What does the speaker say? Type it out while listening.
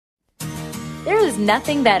There is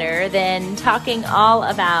nothing better than talking all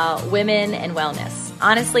about women and wellness.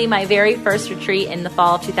 Honestly, my very first retreat in the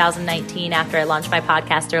fall of 2019, after I launched my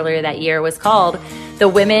podcast earlier that year, was called the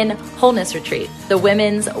Women Wholeness Retreat, the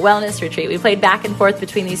Women's Wellness Retreat. We played back and forth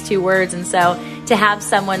between these two words. And so to have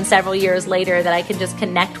someone several years later that I can just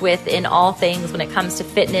connect with in all things when it comes to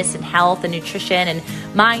fitness and health and nutrition and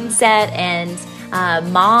mindset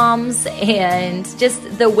and moms and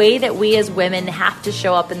just the way that we as women have to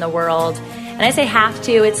show up in the world. And I say have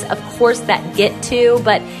to, it's of course that get to,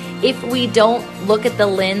 but if we don't look at the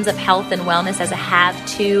lens of health and wellness as a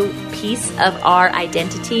have-to piece of our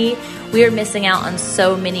identity, we are missing out on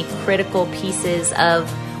so many critical pieces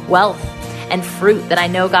of wealth and fruit that I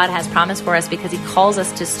know God has promised for us, because He calls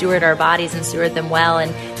us to steward our bodies and steward them well.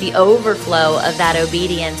 And the overflow of that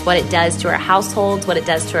obedience, what it does to our households, what it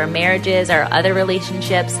does to our marriages, our other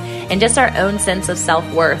relationships, and just our own sense of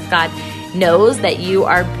self-worth. God knows that you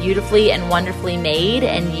are beautifully and wonderfully made,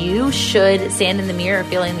 and you should stand in the mirror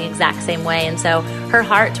feeling the exact same way. And so her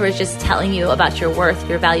heart towards just telling you about your worth,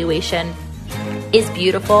 your valuation, is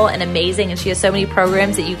beautiful and amazing, and she has so many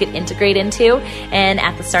programs that you could integrate into. And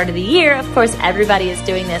at the start of the year, of course, everybody is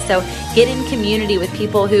doing this. So get in community with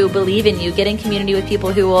people who believe in you. Get in community with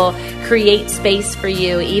people who will create space for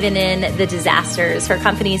you, even in the disasters. Her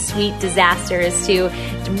company, Sweet Disaster, is to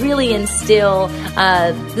really instill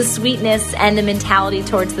the sweetness and the mentality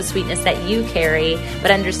towards the sweetness that you carry,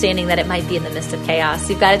 but understanding that it might be in the midst of chaos.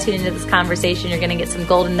 You've got to tune into this conversation. You're going to get some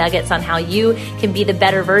golden nuggets on how you can be the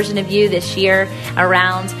better version of you this year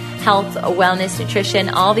around health, wellness, nutrition,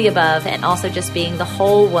 all the above, and also just being the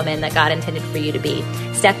whole woman that God intended for you to be.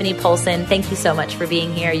 Stephanie Polcyn, thank you so much for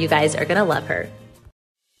being here. You guys are going to love her.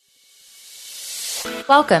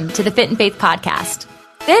 Welcome to the Fit and Faith Podcast.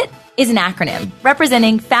 FIT is an acronym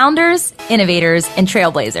representing founders, innovators, and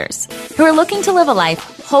trailblazers who are looking to live a life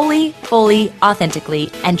wholly, fully, authentically,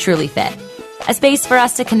 and truly fit. A space for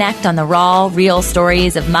us to connect on the raw, real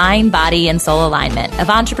stories of mind, body, and soul alignment of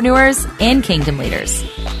entrepreneurs and kingdom leaders.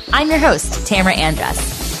 I'm your host, Tamara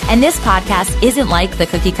Andress, and this podcast isn't like the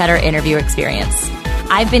cookie-cutter interview experience.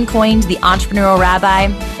 I've been coined the entrepreneurial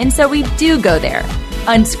rabbi, and so we do go there,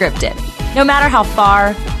 unscripted. No matter how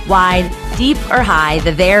far, wide, deep, or high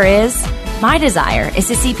the there is, my desire is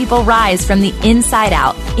to see people rise from the inside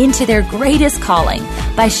out into their greatest calling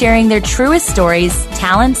by sharing their truest stories,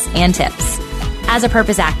 talents, and tips. As a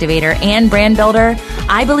purpose activator and brand builder,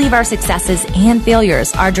 I believe our successes and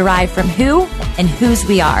failures are derived from who and whose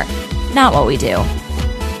we are, not what we do.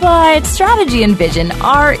 But strategy and vision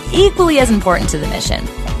are equally as important to the mission.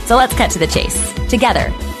 So let's cut to the chase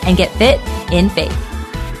together and get fit in faith.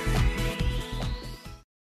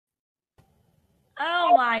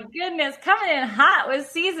 Oh my goodness, coming in hot with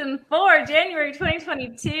season 4, January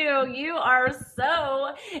 2022. You are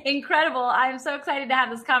so incredible. I'm so excited to have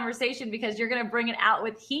this conversation because you're going to bring it out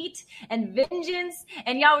with heat and vengeance.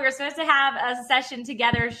 And y'all, we were supposed to have a session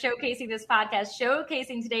together showcasing this podcast,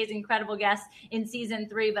 showcasing today's incredible guest in season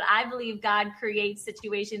 3. But I believe God creates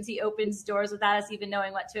situations. He opens doors without us even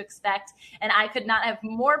knowing what to expect. And I could not have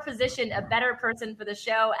more positioned a better person for the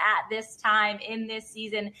show at this time in this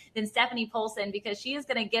season than Stephanie Polcyn, because she is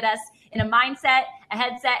going to get us in a mindset, a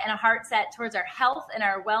headset, and a heart set towards our health and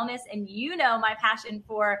our wellness. And you know my passion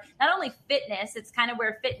for not only fitness, it's kind of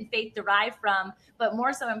where fit and faith derive from, but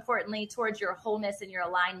more so importantly, towards your wholeness and your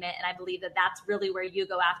alignment. And I believe that that's really where you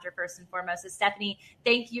go after first and foremost. So Stephanie,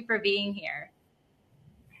 thank you for being here.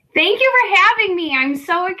 Thank you for having me. I'm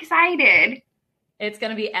so excited. It's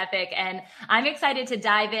going to be epic. And I'm excited to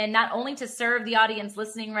dive in, not only to serve the audience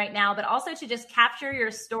listening right now, but also to just capture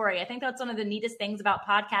your story. I think that's one of the neatest things about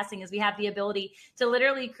podcasting is we have the ability to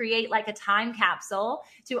literally create like a time capsule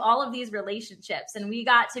to all of these relationships. And we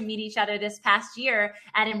got to meet each other this past year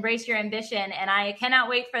at Embrace Your Ambition. And I cannot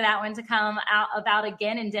wait for that one to come out about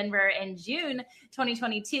again in Denver in June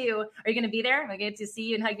 2022. Are you going to be there? Am I going to see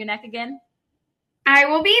you and hug your neck again? I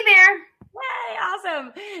will be there. Yay,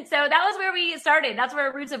 awesome. So that was where we started. That's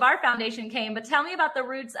where roots of our foundation came. But tell me about the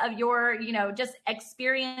roots of your, just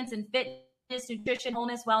experience in fitness, nutrition,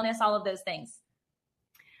 wholeness, wellness, all of those things.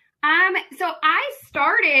 So I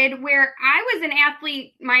started where I was an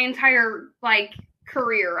athlete my entire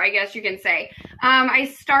career, I guess you can say. I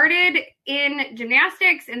started in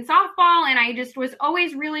gymnastics and softball, and I just was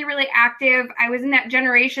always really, really active. I was in that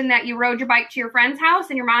generation that you rode your bike to your friend's house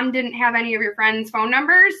and your mom didn't have any of your friends' phone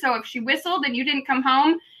numbers. So if she whistled and you didn't come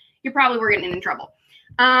home, you probably were getting in trouble.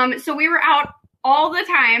 So we were out all the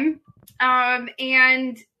time.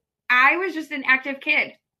 And I was just an active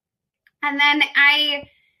kid. And then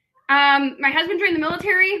my husband joined the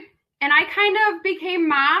military and I kind of became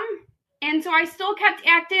mom And so I still kept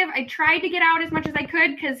active. I tried to get out as much as I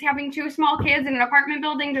could because having 2 small kids in an apartment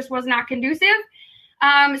building just was not conducive.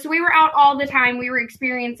 So we were out all the time. We were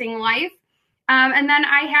experiencing life. And then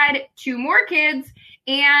I had 2 more kids,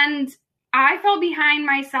 and I fell behind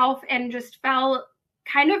myself and just fell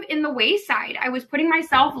kind of in the wayside. I was putting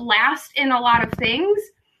myself last in a lot of things.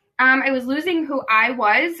 I was losing who I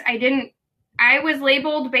was. I was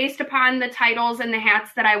labeled based upon the titles and the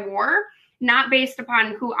hats that I wore, not based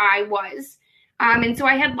upon who I was. And so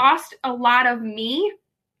I had lost a lot of me,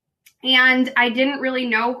 and I didn't really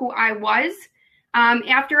know who I was.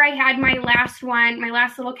 After I had my last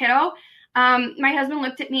little kiddo, my husband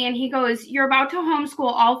looked at me and he goes, "You're about to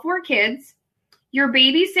homeschool all 4 kids. You're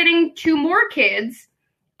babysitting 2 more kids.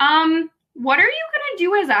 What are you going to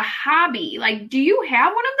do as a hobby? Like, do you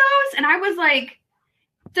have one of those?" And I was like,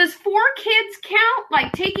 does 4 kids count?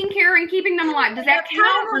 Like taking care and keeping them alive? Does that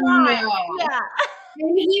count? No. Yeah.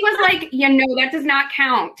 And he was like, that does not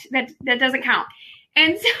count. That doesn't count.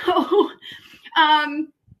 And so,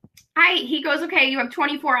 he goes, "Okay, you have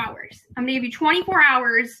 24 hours. I'm going to give you 24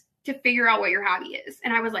 hours to figure out what your hobby is."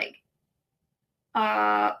 And I was like,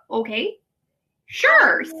 okay,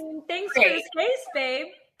 sure. Thanks for the space, babe.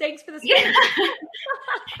 Thanks for the space.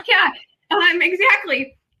 Yeah,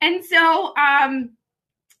 exactly. And so,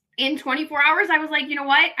 in 24 hours, I was like, you know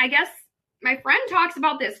what? I guess my friend talks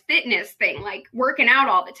about this fitness thing, like working out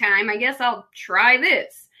all the time. I guess I'll try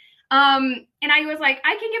this. And I was like,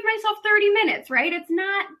 I can give myself 30 minutes, right? It's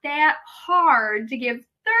not that hard to give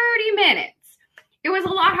 30 minutes. It was a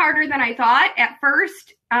lot harder than I thought at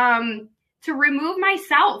first, to remove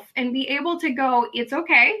myself and be able to go, it's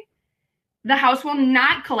okay. The house will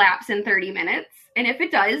not collapse in 30 minutes. And if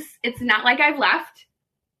it does, it's not like I've left.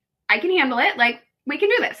 I can handle it. Like, we can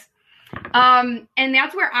do this. And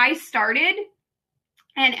that's where I started.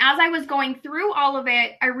 And as I was going through all of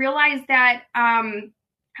it, I realized that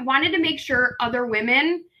I wanted to make sure other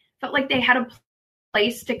women felt like they had a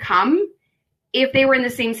place to come if they were in the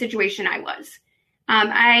same situation I was.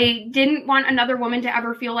 I didn't want another woman to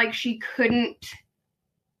ever feel like she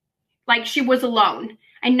was alone.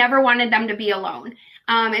 I never wanted them to be alone.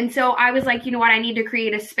 And so I was like, you know what? I need to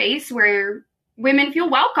create a space where women feel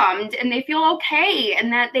welcomed and they feel okay,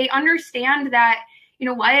 and that they understand that, you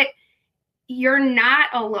know what, you're not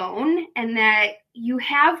alone, and that you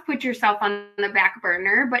have put yourself on the back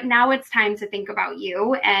burner, but now it's time to think about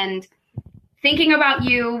you. And thinking about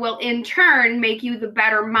you will in turn make you the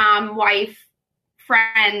better mom, wife,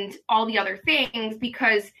 friend, all the other things,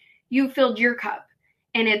 because you filled your cup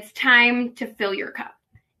and it's time to fill your cup.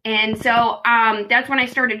 And so that's when I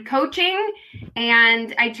started coaching,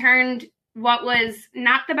 and I turned what was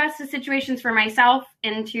not the best of situations for myself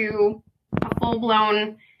into a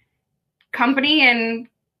full-blown company and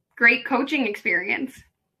great coaching experience.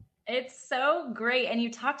 It's so great. And you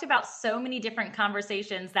talked about so many different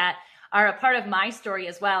conversations that are a part of my story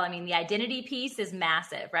as well. I mean, the identity piece is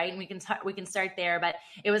massive, right? And we can start there, but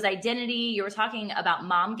it was identity. You were talking about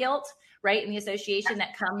mom guilt, right? And the association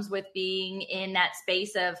that comes with being in that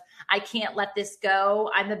space of, I can't let this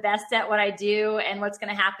go. I'm the best at what I do. And what's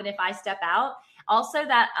going to happen if I step out? Also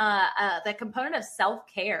that component of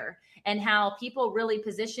self-care, and how people really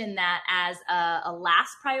position that as a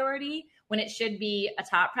last priority when it should be a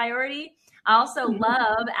top priority. I also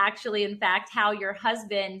love, actually, in fact, how your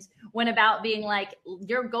husband went about being like,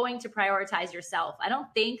 you're going to prioritize yourself. I don't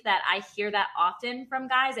think that I hear that often from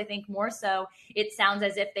guys. I think more so it sounds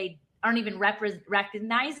as if they aren't even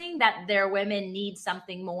recognizing that their women need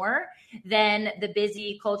something more than the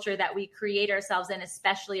busy culture that we create ourselves in,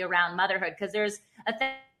 especially around motherhood, because there's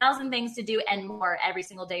 1,000 things to do and more every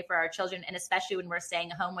single day for our children. And especially when we're staying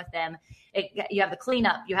home with them, you have the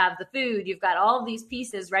cleanup, you have the food, you've got all of these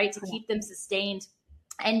pieces, right, to keep them sustained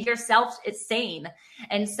and yourself is sane.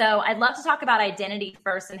 And so I'd love to talk about identity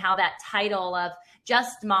first, and how that title of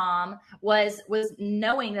just mom was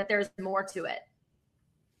knowing that there's more to it.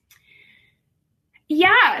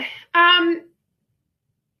 Yeah.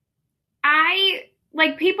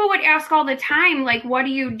 People would ask all the time, like, what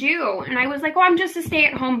do you do? And I was like, oh, I'm just a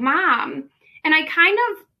stay-at-home mom. And I kind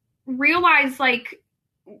of realized, like,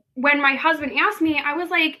 when my husband asked me, I was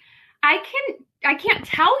like, I can't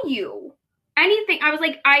tell you anything. I was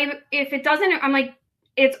like, if it doesn't, I'm like,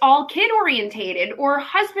 it's all kid orientated or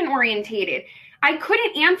husband orientated. I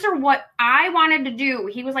couldn't answer what I wanted to do.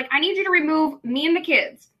 He was like, I need you to remove me and the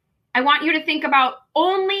kids. I want you to think about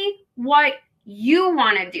only what you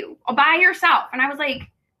want to do by yourself. And I was like,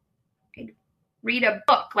 read a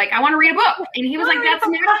book. Like, I want to read a book. And he was like, that's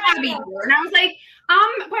not a hobby. And I was like,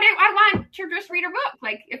 but I want to just read a book.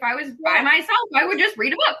 Like, if I was by myself, I would just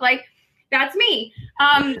read a book. Like, That's me.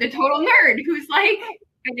 The total nerd who's like,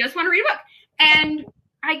 I just want to read a book. And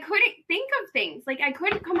I couldn't think of things. Like I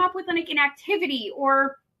couldn't come up with like an activity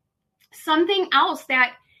or something else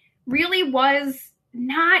that really was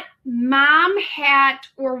not mom hat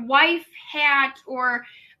or wife hat or,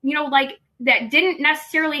 you know, like that didn't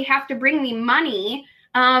necessarily have to bring me money.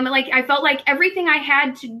 Like I felt like everything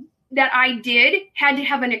that I did had to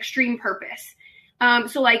have an extreme purpose.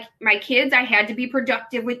 So like my kids, I had to be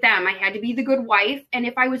productive with them. I had to be the good wife. And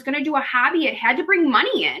if I was going to do a hobby, it had to bring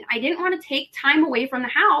money in. I didn't want to take time away from the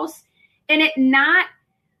house and it not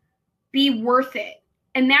be worth it.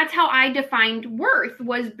 And that's how I defined worth,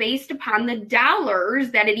 was based upon the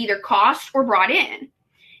dollars that it either cost or brought in.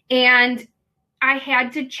 And I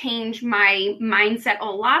had to change my mindset a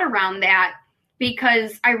lot around that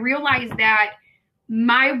because I realized that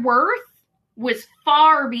my worth was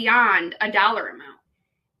far beyond a dollar amount.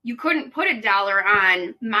 You couldn't put a dollar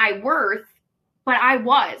on my worth, but I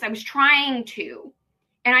was trying to,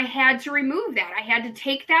 and I had to remove that. I had to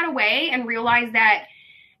take that away and realize that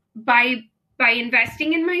by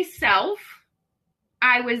investing in myself,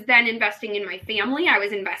 I was then investing in my family. I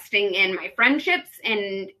was investing in my friendships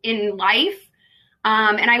and in life.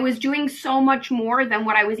 And I was doing so much more than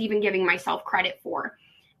what I was even giving myself credit for.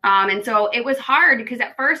 And so it was hard because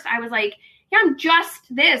at first I was like, yeah, I'm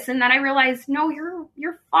just this. And then I realized, no,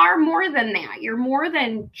 you're far more than that. You're more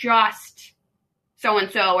than just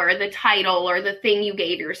so-and-so or the title or the thing you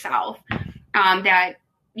gave yourself. That,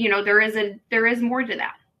 you know, there is more to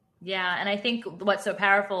that. Yeah. And I think what's so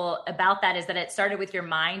powerful about that is that it started with your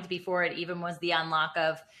mind before it even was the unlock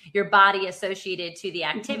of your body associated to the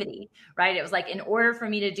activity, right? It was like, in order for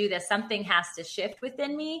me to do this, something has to shift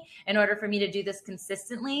within me in order for me to do this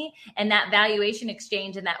consistently. And that valuation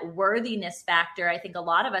exchange and that worthiness factor, I think a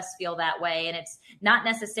lot of us feel that way. And it's not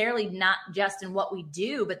necessarily not just in what we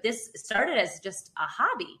do, but this started as just a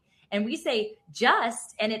hobby. And we say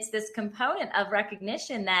just, and it's this component of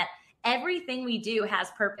recognition that everything we do has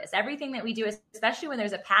purpose. Everything that we do, especially when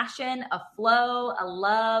there's a passion, a flow, a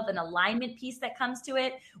love, an alignment piece that comes to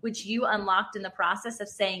it, which you unlocked in the process of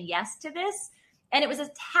saying yes to this. And it was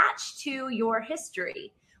attached to your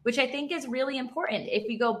history, which I think is really important. If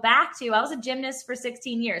you go back to, I was a gymnast for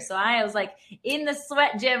 16 years. So I was like in the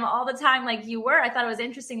sweat gym all the time like you were. I thought it was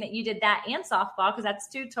interesting that you did that and softball, because that's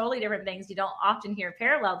two totally different things you don't often hear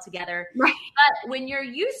paralleled together. Right. But when you're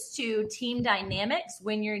used to team dynamics,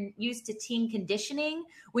 when you're used to team conditioning,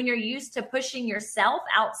 when you're used to pushing yourself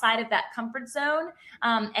outside of that comfort zone,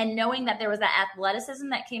 and knowing that there was that athleticism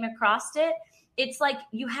that came across it, it's like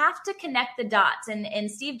you have to connect the dots. And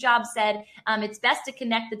Steve Jobs said it's best to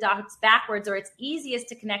connect the dots backwards, or it's easiest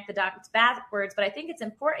to connect the dots backwards. But I think it's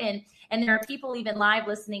important. And there are people even live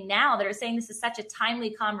listening now that are saying this is such a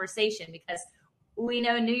timely conversation, because we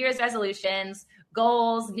know New Year's resolutions,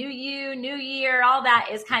 goals, new you, new year, all that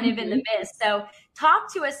is kind of in the mist. So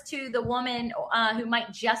talk to us to the woman who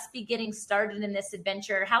might just be getting started in this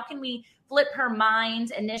adventure. How can we flip her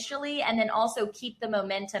mind initially and then also keep the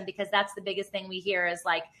momentum? Because that's the biggest thing we hear is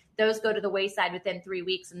like, those go to the wayside within 3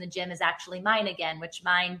 weeks and the gym is actually mine again, which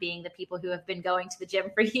mine being the people who have been going to the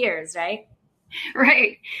gym for years, right?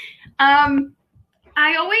 Right.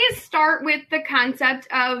 I always start with the concept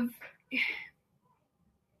of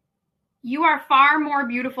you are far more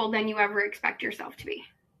beautiful than you ever expect yourself to be.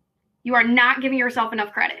 You are not giving yourself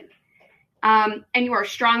enough credit. And you are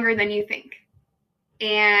stronger than you think.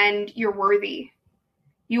 And you're worthy.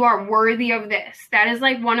 You are worthy of this. That is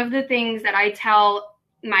like one of the things that I tell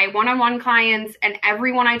my one-on-one clients and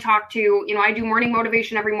everyone I talk to. You know, I do morning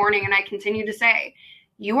motivation every morning, and I continue to say,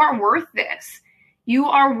 you are worth this. You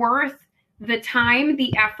are worth the time,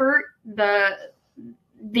 the effort, the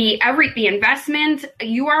investment.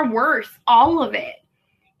 You are worth all of it.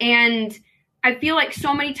 And I feel like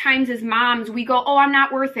so many times as moms, we go, oh, I'm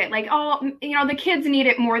not worth it. Like, oh, you know, the kids need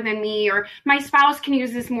it more than me, or my spouse can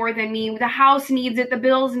use this more than me. The house needs it. The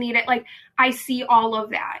bills need it. Like, I see all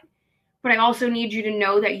of that. But I also need you to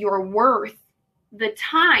know that you're worth the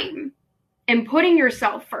time, and putting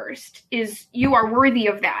yourself first is, you are worthy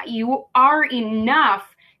of that. You are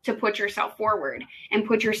enough to put yourself forward and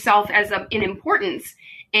put yourself as in importance.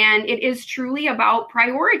 And it is truly about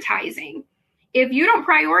prioritizing. If you don't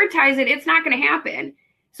prioritize it, it's not going to happen.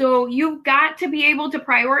 So you've got to be able to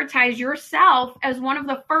prioritize yourself as one of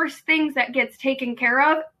the first things that gets taken care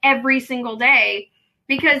of every single day.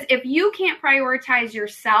 Because if you can't prioritize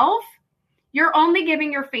yourself, you're only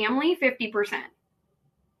giving your family 50%.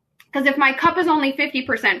 Because if my cup is only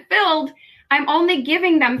 50% filled, I'm only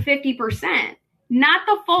giving them 50%, not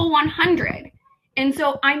the full 100. And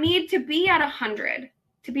so I need to be at 100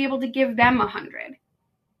 to be able to give them 100.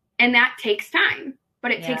 And that takes time,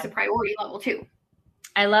 but it takes a priority level too.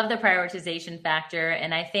 I love the prioritization factor.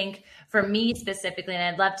 And I think for me specifically, and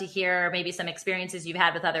I'd love to hear maybe some experiences you've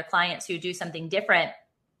had with other clients who do something different.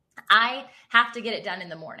 I have to get it done in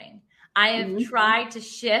the morning. I have tried to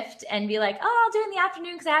shift and be like, oh, I'll do it in the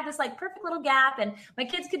afternoon because I have this like perfect little gap and my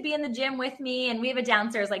kids could be in the gym with me. And we have a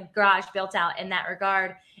downstairs like garage built out in that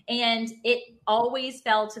regard. And it always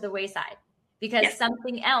fell to the wayside because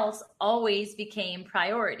something else always became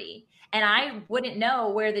priority. And I wouldn't know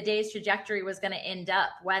where the day's trajectory was going to end up,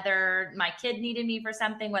 whether my kid needed me for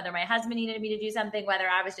something, whether my husband needed me to do something, whether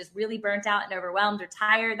I was just really burnt out and overwhelmed or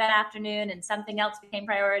tired that afternoon and something else became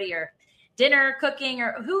priority, or dinner, cooking,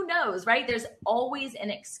 or who knows, right? There's always an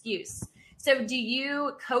excuse. So do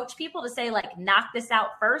you coach people to say like, knock this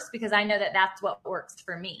out first? Because I know that that's what works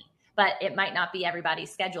for me, but it might not be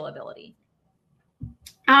everybody's schedule ability.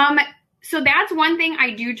 So that's one thing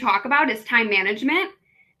I do talk about is time management.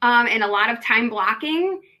 And a lot of time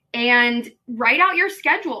blocking, and write out your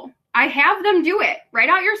schedule. I have them do it. Write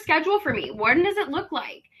out your schedule for me. What does it look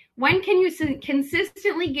like? When can you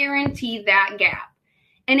consistently guarantee that gap?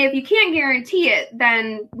 And if you can't guarantee it,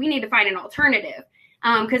 then we need to find an alternative.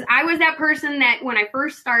 Because I was that person that when I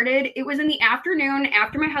first started, it was in the afternoon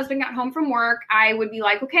after my husband got home from work. I would be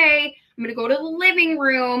like, okay, I'm going to go to the living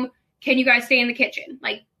room. Can you guys stay in the kitchen?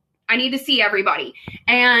 Like, I need to see everybody.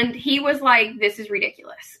 And he was like, this is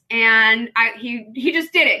ridiculous. And he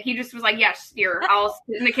just did it. He just was like, yes, I'll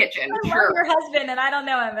sit in the kitchen. I love your husband, and I don't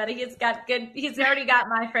know him, but he's already got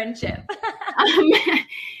my friendship.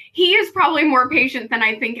 He is probably more patient than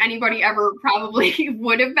I think anybody ever probably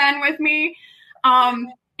would have been with me. And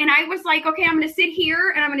I was like, okay, I'm going to sit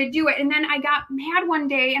here and I'm going to do it. And then I got mad one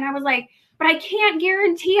day and I was like, but I can't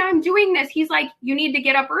guarantee I'm doing this. He's like, you need to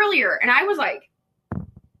get up earlier. And I was like,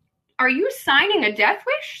 are you signing a death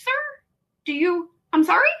wish, sir? I'm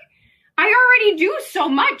sorry? I already do so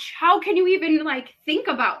much. How can you even like think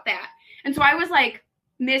about that? And so I was like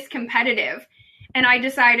miscompetitive. And I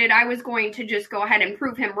decided I was going to just go ahead and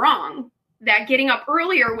prove him wrong, that getting up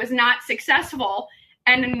earlier was not successful.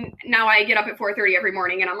 And now I get up at 4:30 every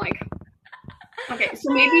morning and I'm like, okay,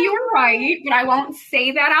 so maybe you were right, but I won't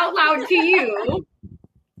say that out loud to you.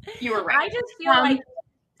 You were right. I just feel like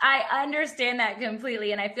I understand that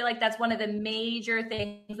completely. And I feel like that's one of the major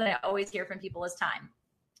things that I always hear from people is time.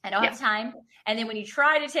 I don't have time. And then when you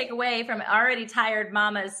try to take away from already tired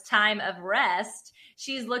mama's time of rest,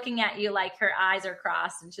 she's looking at you like her eyes are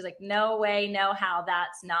crossed. And she's like, no way, no how,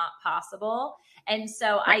 that's not possible. And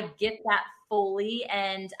so I get that fully.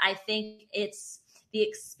 And I think it's the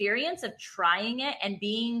experience of trying it and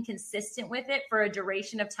being consistent with it for a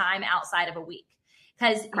duration of time outside of a week.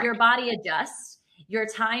 Because your body adjusts. Your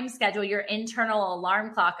time schedule, your internal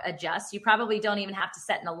alarm clock adjusts. You probably don't even have to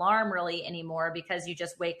set an alarm really anymore because you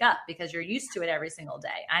just wake up because you're used to it every single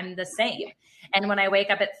day. I'm the same. And when I wake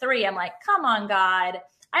up at 3, I'm like, come on, God,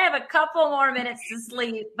 I have a couple more minutes to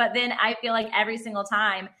sleep. But then I feel like every single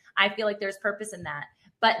time, I feel like there's purpose in that.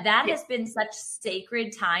 But that has been such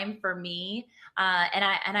sacred time for me.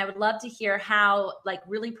 And I would love to hear how, like,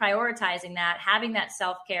 really prioritizing that, having that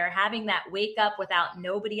self-care, having that wake up without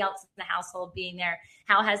nobody else in the household being there.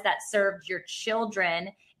 How has that served your children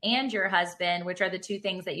and your husband, which are the two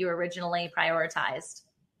things that you originally prioritized?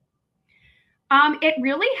 It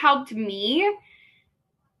really helped me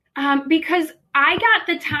because I got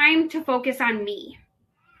the time to focus on me.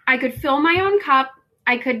 I could fill my own cup.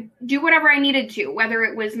 I could do whatever I needed to, whether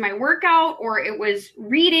it was my workout or it was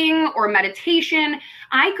reading or meditation.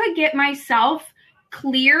 I could get myself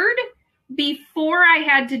cleared before I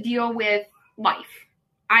had to deal with life.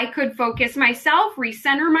 I could focus myself,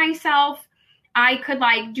 recenter myself. I could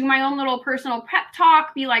like do my own little personal pep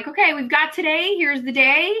talk, be like, okay, we've got today. Here's the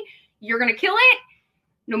day. You're going to kill it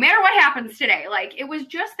no matter what happens today. Like, it was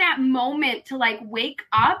just that moment to like wake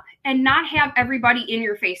up and not have everybody in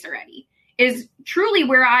your face already. Is truly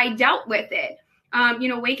where I dealt with it.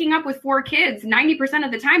 Waking up with 4 kids, 90%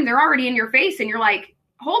 of the time, they're already in your face and you're like,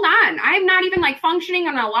 hold on, I'm not even like functioning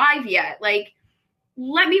and alive yet. Like,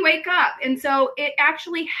 let me wake up. And so it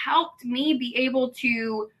actually helped me be able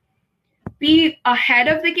to be ahead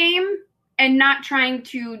of the game and not trying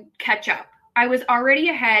to catch up. I was already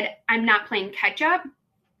ahead. I'm not playing catch up.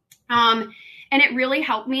 And it really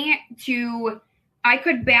helped me I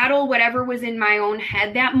could battle whatever was in my own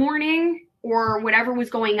head that morning or whatever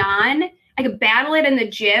was going on. I could battle it in the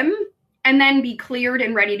gym and then be cleared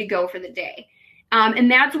and ready to go for the day. And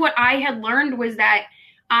that's what I had learned, was that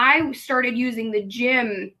I started using the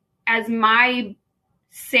gym as my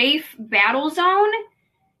safe battle zone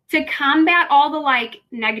to combat all the like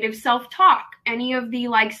negative self-talk, any of the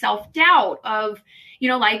like self-doubt of, you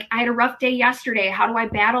know, like I had a rough day yesterday. How do I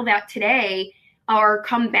battle that today or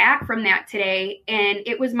come back from that today? And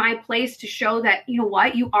it was my place to show that, you know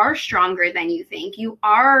what, you are stronger than you think. You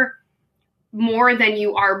are more than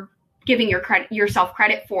you are giving yourself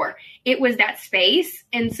credit for. It was that space.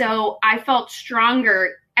 And so I felt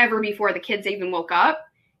stronger ever before the kids even woke up,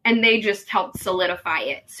 and they just helped solidify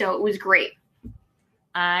it. So it was great.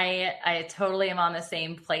 I totally am on the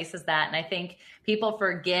same place as that. And I think people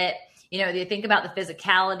forget, you know, they think about the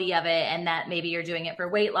physicality of it and that maybe you're doing it for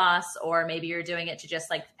weight loss, or maybe you're doing it to just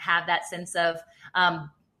like have that sense of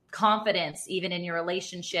confidence, even in your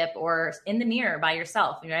relationship or in the mirror by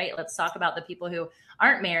yourself, right? Let's talk about the people who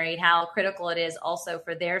aren't married, how critical it is also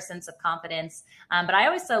for their sense of confidence. But I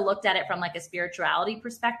always looked at it from like a spirituality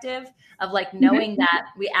perspective of like knowing that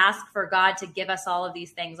we ask for God to give us all of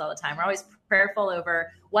these things all the time. We're always prayerful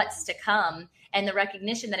over what's to come, and the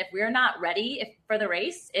recognition that if we're not ready for the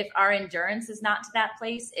race, if our endurance is not to that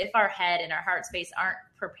place, if our head and our heart space aren't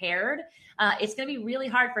prepared, it's going to be really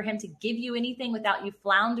hard for him to give you anything without you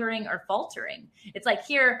floundering or faltering. It's like,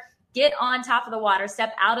 here, get on top of the water,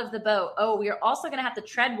 step out of the boat. Oh, we're also going to have to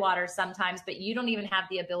tread water sometimes, but you don't even have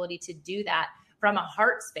the ability to do that from a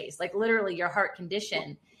heart space, like literally your heart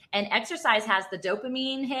condition. And exercise has the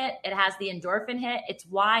dopamine hit. It has the endorphin hit. It's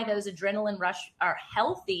why those adrenaline rush are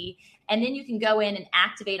healthy. And then you can go in and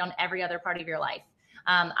activate on every other part of your life.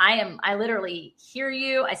 I literally hear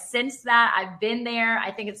you. I sense that. I've been there.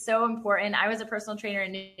 I think it's so important. I was a personal trainer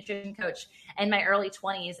and nutrition coach in my early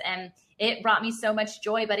 20s, and it brought me so much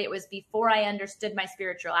joy, but it was before I understood my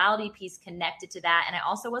spirituality piece connected to that. And I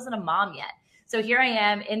also wasn't a mom yet. So here I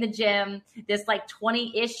am in the gym, this like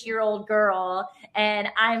 20-ish-year-old girl, and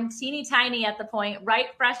I'm teeny tiny at the point, right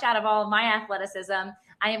fresh out of all of my athleticism.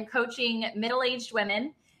 I am coaching middle-aged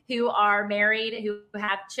women who are married, who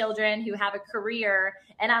have children, who have a career.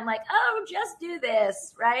 And I'm like, oh, just do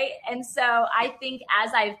this, right? And so I think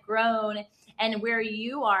as I've grown and where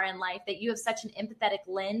you are in life, that you have such an empathetic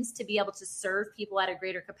lens to be able to serve people at a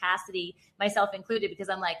greater capacity, myself included, because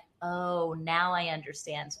I'm like, oh, now I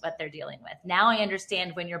understand what they're dealing with. Now I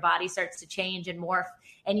understand when your body starts to change and morph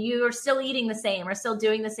and you are still eating the same or still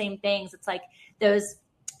doing the same things. It's like that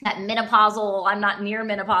menopausal, I'm not near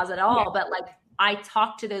menopause at all, but like, I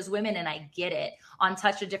talk to those women and I get it on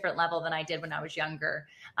such a different level than I did when I was younger.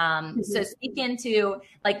 So speak into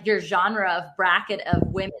like your genre of bracket of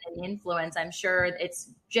women and influence. I'm sure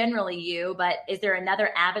it's generally you, but is there another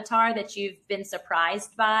avatar that you've been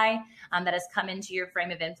surprised by that has come into your frame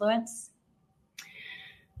of influence?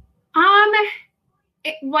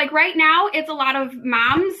 Like right now, it's a lot of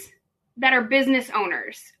moms that are business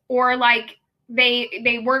owners, or like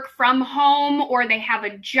they work from home, or they have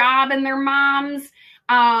a job and they're moms.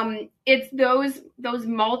 It's those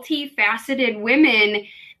multifaceted women.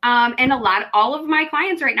 And all of my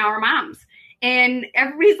clients right now are moms, and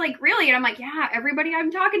everybody's like, really? And I'm like, yeah, everybody I'm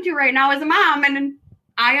talking to right now is a mom, and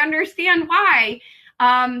I understand why.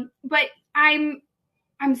 But I'm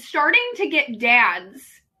starting to get dads,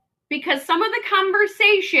 because some of the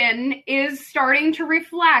conversation is starting to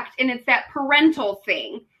reflect, and it's that parental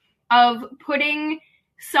thing of putting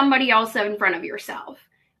somebody else in front of yourself.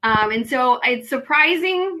 And so it's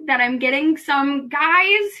surprising that I'm getting some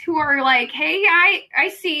guys who are like, hey, I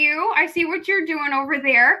see you. I see what you're doing over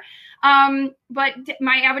there. But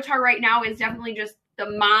my avatar right now is definitely just the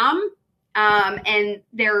mom. And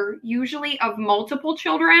they're usually of multiple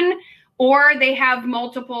children, or they have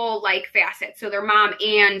multiple like facets. So they're mom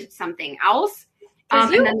and something else.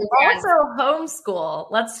 And then also homeschool.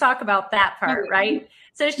 Let's talk about that part, right?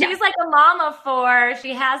 So she's like a mom of four.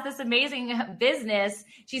 She has this amazing business.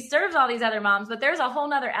 She serves all these other moms, but there's a whole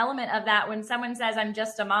nother element of that when someone says, I'm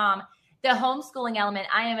just a mom. The homeschooling element,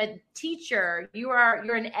 I am a teacher. You're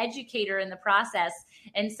an educator in the process.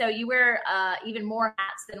 And so you wear even more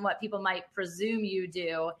hats than what people might presume you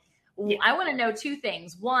do. Yeah. I want to know two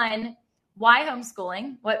things. One, why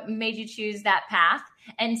homeschooling? What made you choose that path?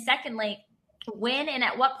 And secondly, when and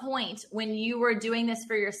at what point, when you were doing this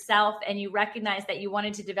for yourself and you recognized that you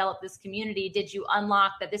wanted to develop this community, did you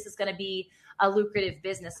unlock that this is going to be a lucrative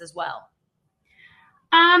business as well?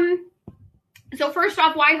 So first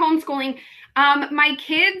off, why homeschooling? My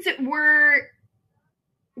kids we're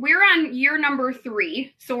on year number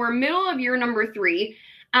 3. So we're middle of year number 3.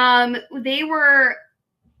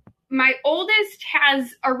 My oldest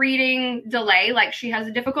has a reading delay, like she has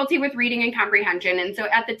a difficulty with reading and comprehension. And so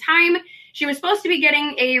at the time, she was supposed to be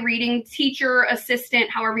getting a reading teacher, assistant,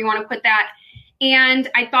 however you want to put that. And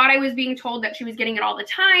I thought I was being told that she was getting it all the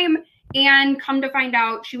time. And come to find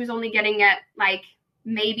out, she was only getting it like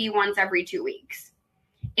maybe once every 2 weeks.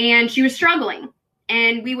 And she was struggling.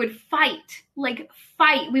 And we would fight.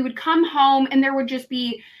 We would come home and there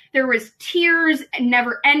was tears,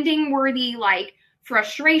 never ending worthy, like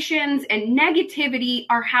frustrations and negativity.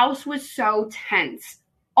 Our house was so tense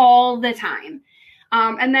all the time.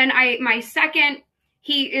 And then my second,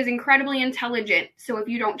 he is incredibly intelligent. So if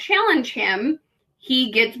you don't challenge him, he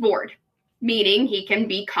gets bored, meaning he can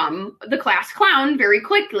become the class clown very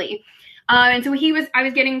quickly. And so I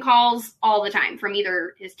was getting calls all the time from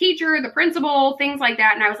either his teacher, the principal, things like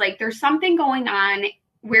that. And I was like, there's something going on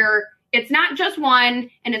where it's not just one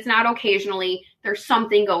and it's not occasionally, there's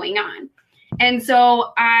something going on. And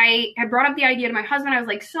so I had brought up the idea to my husband. I was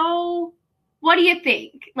like, so what do you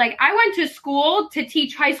think? Like, I went to school to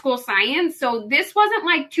teach high school science. So this wasn't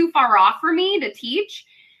like too far off for me to teach.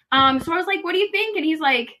 So I was like, what do you think? And he's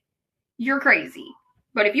like, you're crazy.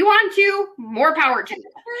 But if you want to, more power to you.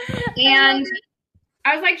 And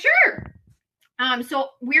I was like, sure. So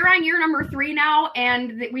we're on year number 3 now,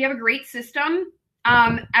 and we have a great system.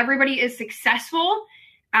 Everybody is successful.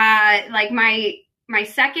 Like my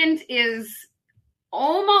second is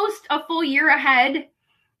almost a full year ahead.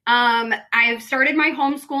 I've started my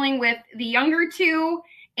homeschooling with the younger 2,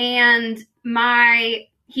 and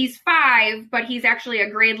he's 5, but he's actually a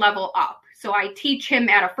grade level up. So I teach him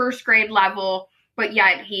at a first grade level, but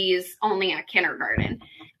yet he's only at kindergarten.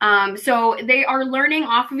 So they are learning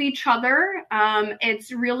off of each other.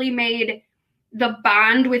 It's really made the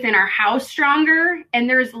bond within our house stronger, and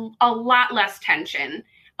there's a lot less tension,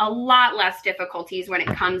 a lot less difficulties when it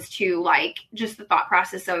comes to like just the thought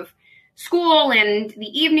process of school, and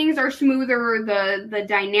the evenings are smoother. The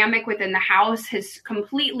dynamic within the house has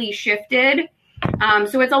completely shifted.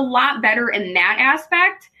 So it's a lot better in that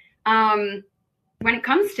aspect when it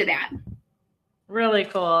comes to that. Really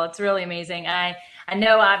cool. It's really amazing. I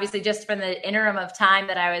know obviously just from the interim of time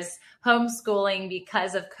that I was homeschooling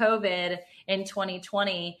because of COVID in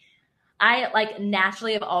 2020, I like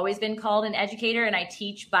naturally have always been called an educator, and I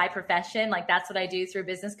teach by profession. Like that's what I do through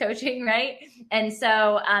business coaching. Right. And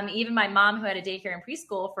so even my mom, who had a daycare and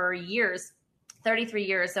preschool for years, 33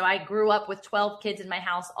 years. So I grew up with 12 kids in my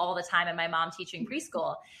house all the time, and my mom teaching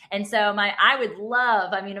preschool. And so I would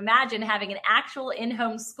love, imagine having an actual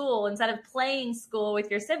in-home school instead of playing school with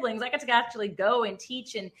your siblings. I got to actually go and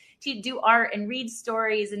teach and do art and read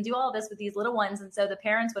stories and do all this with these little ones. And so the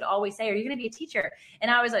parents would always say, are you going to be a teacher? And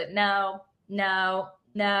I was like, no.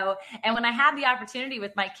 And when I had the opportunity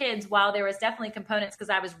with my kids, while there was definitely components because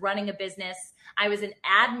I was running a business, I was an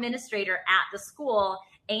administrator at the school,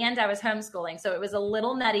 and I was homeschooling. So it was a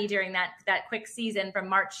little nutty during that quick season from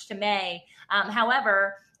March to May.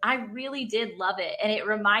 However, I really did love it. And it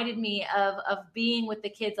reminded me of being with the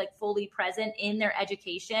kids, like fully present in their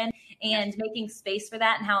education and making space for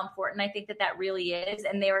that, and how important I think that really is.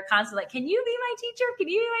 And they were constantly like, can you be my teacher? Can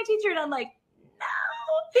you be my teacher? And I'm like, no,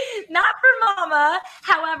 not for mama.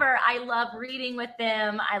 However, I love reading with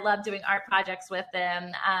them. I love doing art projects with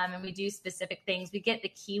them. And we do specific things. We get the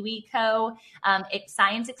Kiwi Co.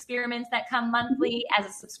 Science experiments that come monthly as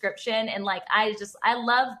a subscription. And like, I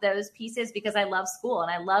love those pieces because I love school and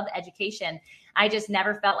I love education. I just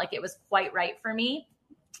never felt like it was quite right for me.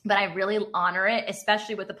 But I really honor it,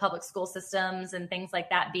 especially with the public school systems and things like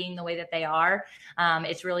that being the way that they are.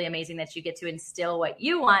 It's really amazing that you get to instill what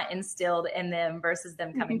you want instilled in them versus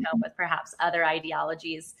them coming home with perhaps other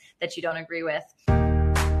ideologies that you don't agree with.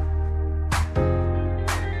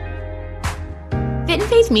 Fit and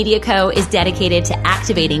Faith Media Co. is dedicated to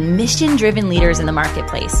activating mission-driven leaders in the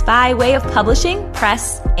marketplace by way of publishing,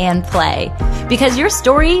 press, and play. Because your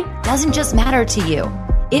story doesn't just matter to you.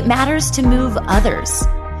 It matters to move others.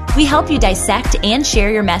 We help you dissect and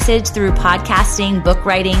share your message through podcasting, book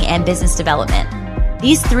writing, and business development.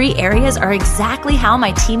 These 3 areas are exactly how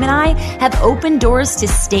my team and I have opened doors to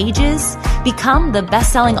stages, become the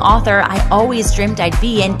best-selling author I always dreamed I'd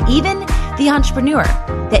be, and even the entrepreneur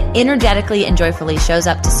that energetically and joyfully shows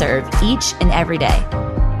up to serve each and every day.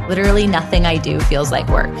 Literally nothing I do feels like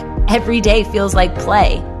work. Every day feels like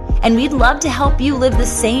play. And we'd love to help you live the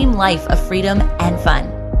same life of freedom and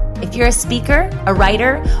fun. If you're a speaker, a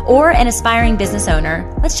writer, or an aspiring business owner,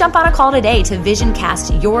 let's jump on a call today to vision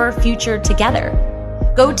cast your future together.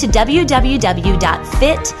 Go to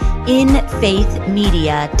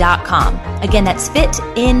www.fitinfaithmedia.com. Again, that's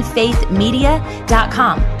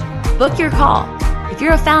fitinfaithmedia.com. Book your call. If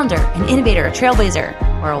you're a founder, an innovator, a trailblazer,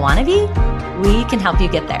 or a wannabe, we can help you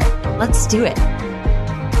get there. Let's do it.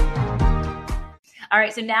 All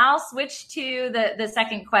right. So now switch to the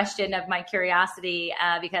second question of my curiosity,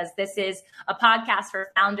 because this is a podcast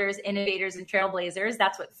for founders, innovators, and trailblazers.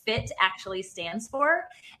 That's what FIT actually stands for.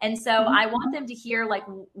 And so I want them to hear, like,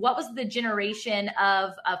 what was the generation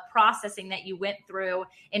of processing that you went through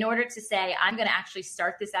in order to say, I'm going to actually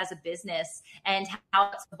start this as a business, and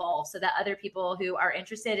how it's evolved so that other people who are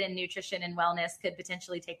interested in nutrition and wellness could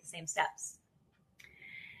potentially take the same steps.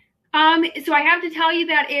 So I have to tell you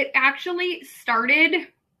that it actually started.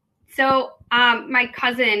 So my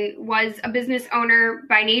cousin was a business owner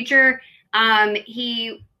by nature.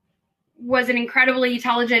 He was an incredibly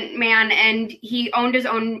intelligent man, and he owned his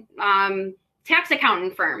own tax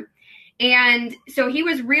accountant firm. And so he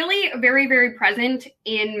was really very, very present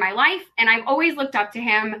in my life, and I've always looked up to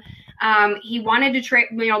him. He wanted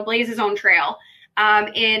to blaze his own trail.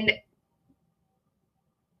 In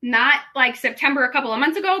not like September a couple of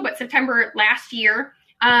months ago, but September last year,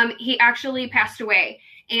 he actually passed away.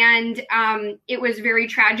 And it was very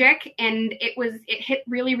tragic, and it hit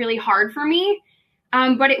really, really hard for me.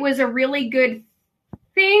 But it was a really good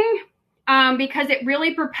thing, because it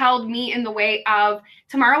really propelled me in the way of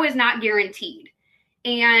tomorrow is not guaranteed.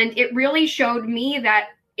 And it really showed me that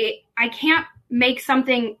I can't make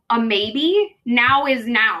something a maybe. Now is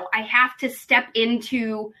now. I have to step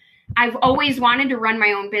into, I've always wanted to run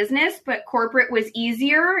my own business, but corporate was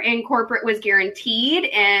easier and corporate was guaranteed.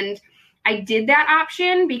 And I did that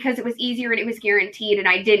option because it was easier and it was guaranteed, and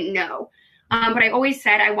I didn't know. But I always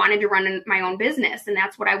said I wanted to run my own business, and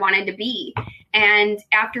that's what I wanted to be. And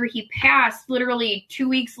after he passed, literally 2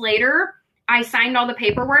 weeks later, I signed all the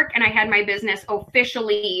paperwork and I had my business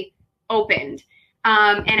officially opened.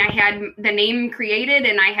 And I had the name created,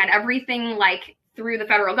 and I had everything like through the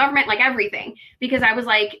federal government, like everything, because I was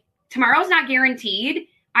like, tomorrow's not guaranteed.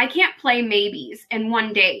 I can't play maybes and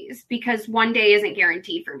 1 days, because 1 day isn't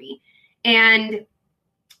guaranteed for me. And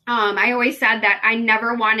I always said that I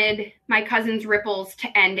never wanted my cousin's ripples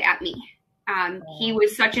to end at me. He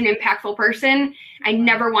was such an impactful person. I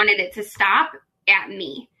never wanted it to stop at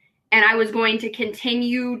me. And I was going to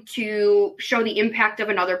continue to show the impact of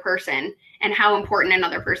another person and how important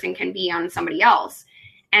another person can be on somebody else.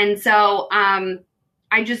 And so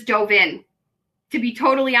I just dove in. To be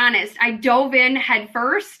totally honest, I dove in head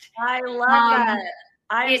first. I love that.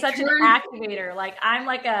 I'm such an activator. Like, I'm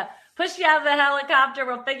like a push you out of the helicopter.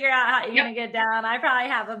 We'll figure out how you're going to get down. I probably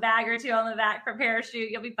have a bag or two on the back for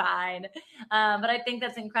parachute. You'll be fine. But I think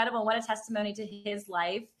that's incredible. What a testimony to his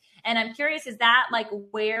life. And I'm curious, is that like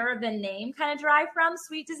where the name kind of derived from,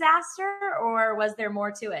 Sweet Disaster, or was there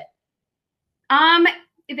more to it? That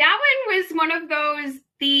one was one of those,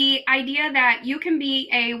 the idea that you can be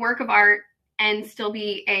a work of art and still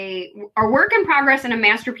be a work in progress and a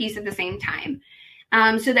masterpiece at the same time.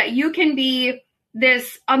 So that you can be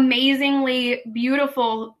this amazingly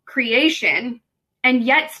beautiful creation and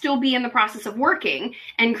yet still be in the process of working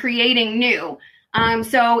and creating new.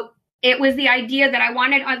 So it was the idea that I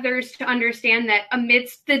wanted others to understand that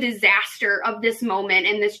amidst the disaster of this moment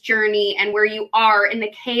and this journey and where you are in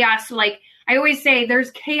the chaos, like I always say,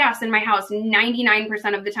 there's chaos in my house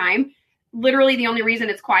 99% of the time. Literally the only reason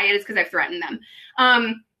it's quiet is because I've threatened them.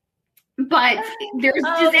 But there's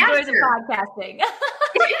disaster. The joys of podcasting.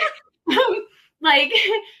 Like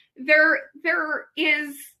there's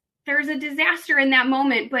a disaster in that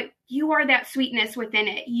moment, but you are that sweetness within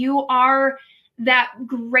it. You are that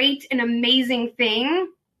great and amazing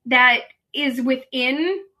thing that is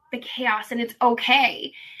within the chaos, and it's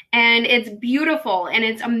okay. And it's beautiful, and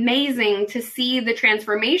it's amazing to see the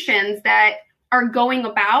transformations that are going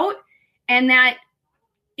about, and that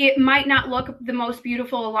it might not look the most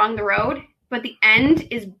beautiful along the road, but the end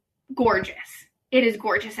is gorgeous. It is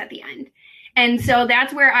gorgeous at the end. And so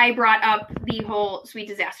that's where I brought up the whole Sweet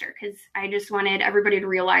Disaster, because I just wanted everybody to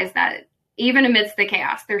realize that even amidst the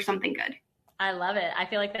chaos, there's something good. I love it. I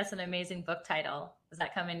feel like that's an amazing book title. Is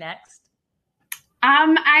that coming next?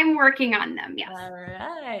 I'm working on them. Yes. All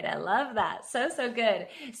right. I love that. So good.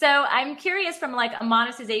 So I'm curious from like a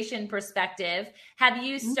monetization perspective, have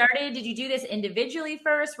you started, did you do this individually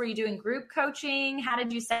first? Were you doing group coaching? How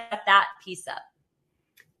did you set that piece up?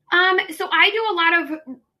 So I do a lot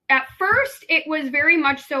of, at first it was very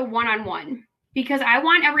much so one-on-one, because I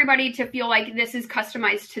want everybody to feel like this is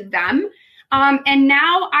customized to them. And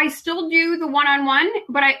now I still do the one-on-one,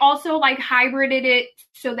 but I also like hybrided it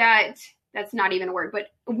so that that's not even a word, but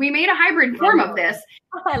we made a hybrid form of this.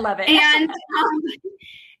 I love it.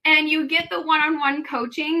 And you get the one-on-one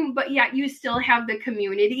coaching, but yet you still have the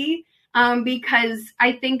community. Because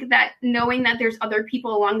I think that knowing that there's other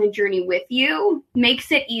people along the journey with you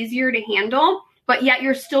makes it easier to handle, but yet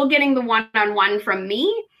you're still getting the one-on-one from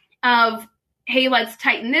me of, hey, let's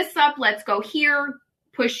tighten this up, let's go here,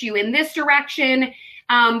 push you in this direction,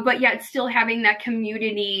 but yet still having that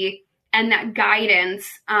community and that guidance,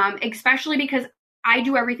 especially because I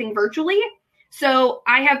do everything virtually. So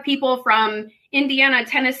I have people from Indiana,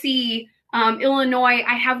 Tennessee, Illinois,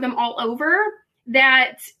 I have them all over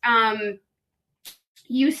that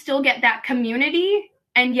you still get that community,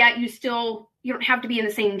 and yet you don't have to be in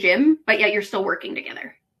the same gym, but yet you're still working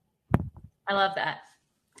together. I love that.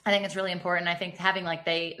 I think it's really important. I think having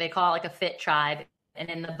they call it like a fit tribe. And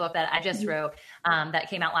in the book that I just wrote that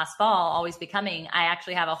came out last fall, Always Becoming, I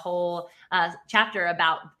actually have a whole chapter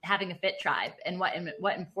about having a fit tribe and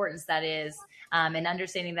what importance that is, and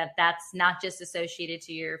understanding that that's not just associated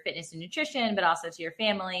to your fitness and nutrition, but also to your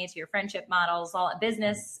family, to your friendship models, all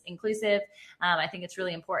business inclusive. I think it's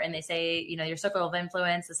really important. They say, your circle of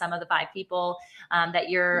influence is some of the 5 people that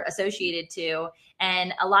you're associated to.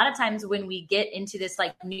 And a lot of times when we get into this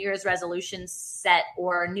like New Year's resolution set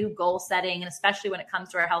or new goal setting, and especially when it comes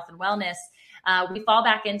to our health and wellness, we fall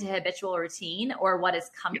back into habitual routine or what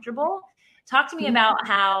is comfortable. Talk to me about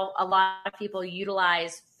how a lot of people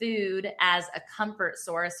utilize food as a comfort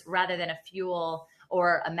source rather than a fuel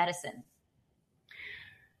or a medicine.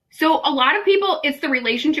 So a lot of people, it's the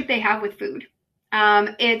relationship they have with food.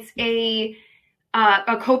 It's a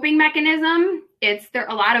coping mechanism.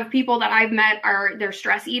 A lot of people that I've met they're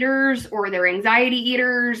stress eaters or they're anxiety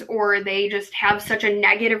eaters, or they just have such a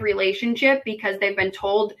negative relationship because they've been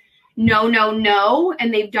told no, no, no.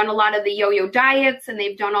 And they've done a lot of the yo-yo diets and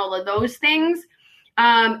they've done all of those things.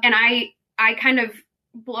 And I kind of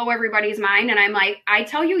blow everybody's mind. And I'm like, I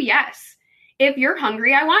tell you, yes, if you're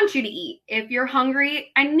hungry, I want you to eat. If you're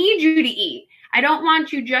hungry, I need you to eat. I don't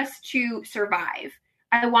want you just to survive.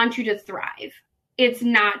 I want you to thrive. It's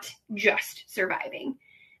not just surviving.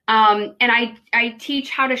 And I teach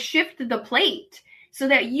how to shift the plate so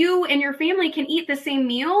that you and your family can eat the same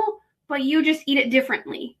meal, but you just eat it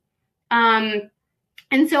differently. And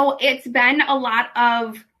so it's been a lot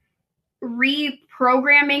of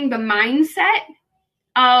reprogramming the mindset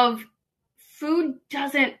of food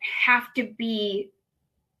doesn't have to be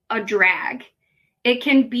a drag. It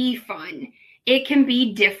can be fun. It can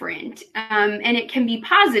be different. And it can be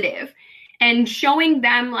positive. And showing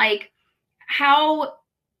them like how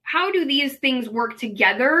do these things work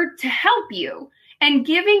together to help you, and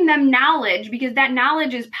giving them knowledge, because that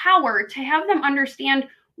knowledge is power, to have them understand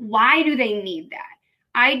why do they need that.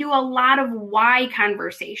 I do a lot of why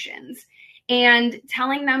conversations and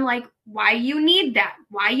telling them like why you need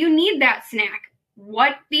that snack,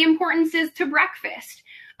 what the importance is to breakfast.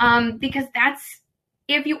 Because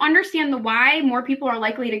if you understand the why, more people are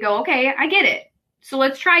likely to go, okay, I get it. So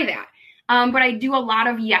let's try that. But I do a lot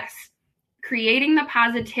of, creating the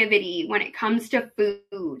positivity when it comes to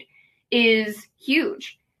food is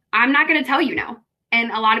huge. I'm not going to tell you no. And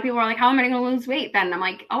a lot of people are like, how am I going to lose weight then? I'm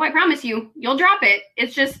like, oh, I promise you'll drop it.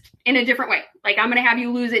 It's just in a different way. Like, I'm going to have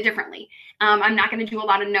you lose it differently. I'm not going to do a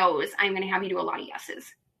lot of no's. I'm going to have you do a lot of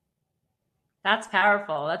yeses. That's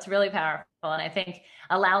powerful. That's really powerful. And I think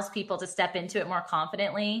allows people to step into it more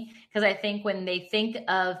confidently, because I think when they think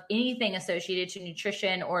of anything associated to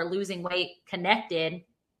nutrition or losing weight connected,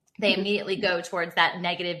 they immediately go towards that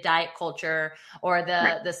negative diet culture or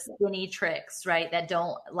the skinny tricks, right, that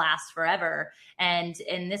don't last forever. And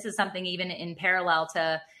this is something even in parallel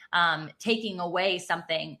to taking away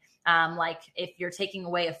something, like if you're taking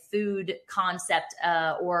away a food concept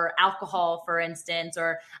or alcohol, for instance,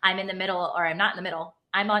 or I'm in the middle or I'm not in the middle.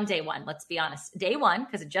 I'm on day 1. Let's be honest. Day 1,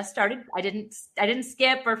 because it just started. I didn't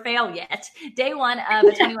skip or fail yet. Day 1 of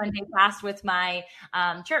a 21-day fast with my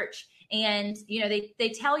church. And,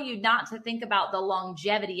 they tell you not to think about the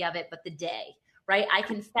longevity of it, but the day, right? I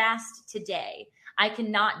can fast today. I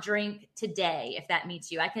cannot drink today, if that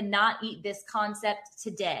meets you. I cannot eat this concept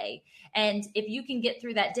today. And if you can get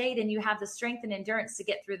through that day, then you have the strength and endurance to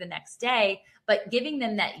get through the next day. But giving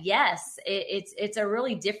them that yes, it's a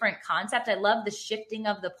really different concept. I love the shifting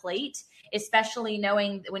of the plate, especially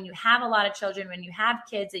knowing that when you have a lot of children, when you have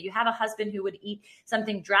kids, that you have a husband who would eat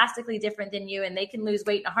something drastically different than you, and they can lose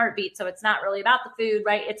weight in a heartbeat. So it's not really about the food,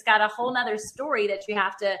 right? It's got a whole nother story that you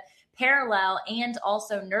have to parallel and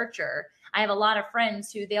also nurture. I have a lot of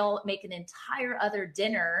friends who they'll make an entire other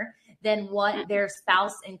dinner than what their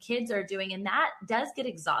spouse and kids are doing. And that does get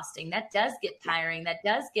exhausting. That does get tiring. That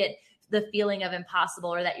does get the feeling of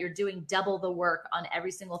impossible, or that you're doing double the work on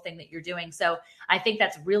every single thing that you're doing. So I think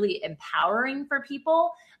that's really empowering for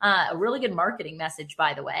people, a really good marketing message,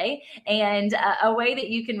 by the way, and a way that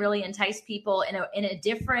you can really entice people in a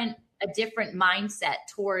different mindset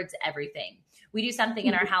towards everything. We do something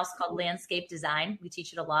in our house called landscape design. We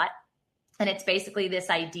teach it a lot. And it's basically this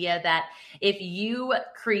idea that if you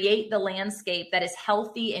create the landscape that is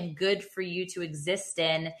healthy and good for you to exist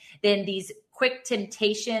in, then these quick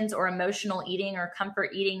temptations or emotional eating or comfort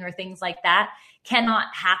eating or things like that cannot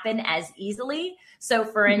happen as easily. So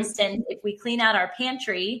for instance, if we clean out our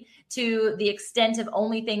pantry to the extent of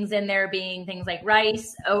only things in there being things like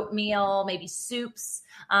rice, oatmeal, maybe soups,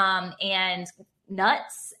 and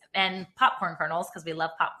nuts and popcorn kernels, because we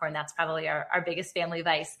love popcorn. That's probably our biggest family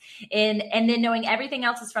vice. And then knowing everything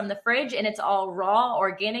else is from the fridge and it's all raw,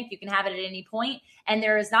 organic, you can have it at any point. And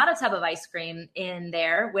there is not a tub of ice cream in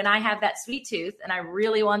there. When I have that sweet tooth and I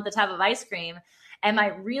really want the tub of ice cream, am I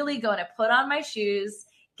really going to put on my shoes,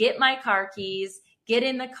 get my car keys, get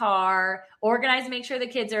in the car, organize, make sure the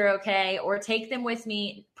kids are okay, or take them with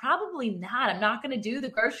me? Probably not. I'm not going to do the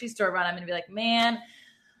grocery store run. I'm going to be like, man,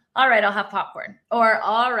 all right, I'll have popcorn, or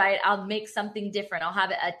all right, I'll make something different. I'll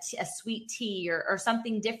have a sweet tea or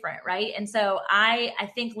something different, right? And so I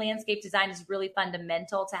think landscape design is really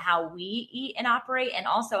fundamental to how we eat and operate, and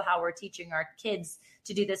also how we're teaching our kids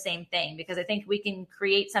to do the same thing. Because I think we can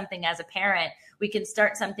create something as a parent. We can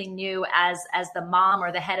start something new as the mom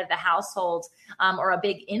or the head of the household, or a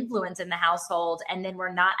big influence in the household, and then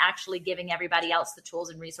we're not actually giving everybody else the tools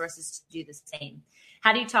and resources to do the same.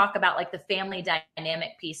 How do you talk about like the family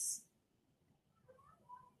dynamic piece?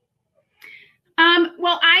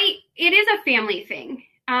 Well, it is a family thing,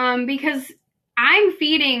 because I'm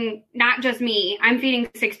feeding not just me, I'm feeding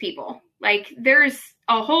 6 people. Like there's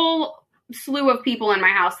a whole slew of people in my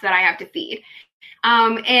house that I have to feed.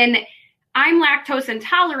 And I'm lactose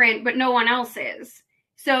intolerant, but no one else is.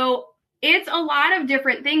 So it's a lot of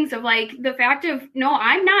different things of like the fact of, no,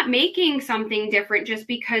 I'm not making something different just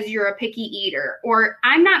because you're a picky eater, or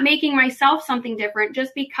I'm not making myself something different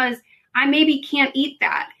just because I maybe can't eat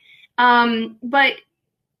that. But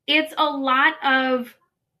it's a lot of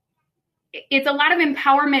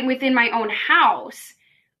empowerment within my own house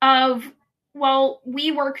of, well,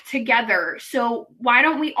 we work together. So why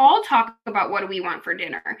don't we all talk about what do we want for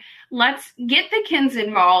dinner? Let's get the kids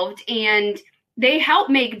involved, and they help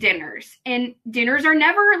make dinners, and dinners are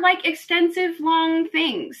never like extensive, long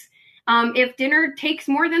things. If dinner takes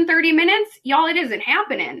more than 30 minutes, y'all, it isn't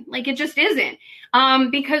happening. Like it just isn't,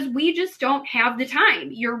 because we just don't have the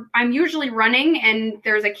time. I'm usually running, and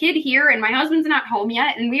there's a kid here, and my husband's not home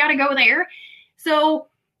yet, and we got to go there. So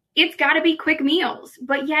it's got to be quick meals,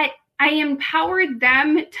 but yet I empowered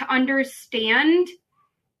them to understand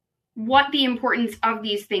what the importance of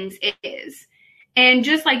these things is. And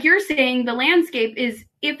just like you're saying, the landscape is,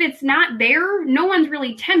 if it's not there, no one's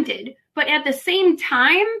really tempted. But at the same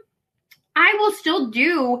time, I will still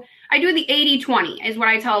I do the 80-20 is what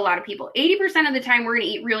I tell a lot of people. 80% of the time we're going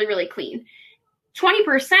to eat really, really clean.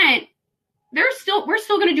 20%, we're still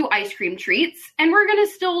going to do ice cream treats, and we're going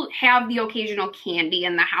to still have the occasional candy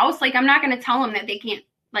in the house. Like I'm not going to tell them that they can't,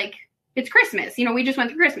 like it's Christmas. You know, we just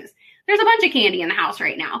went through Christmas. There's a bunch of candy in the house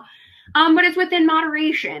right now. But it's within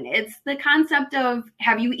moderation. It's the concept of,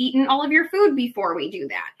 have you eaten all of your food before we do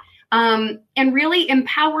that? And really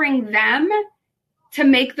empowering them to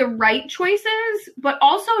make the right choices, but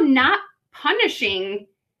also not punishing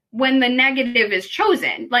when the negative is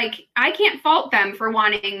chosen. Like I can't fault them for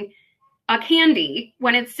wanting a candy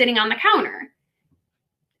when it's sitting on the counter.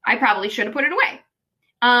 I probably should have put it away.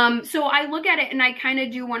 So I look at it and I kind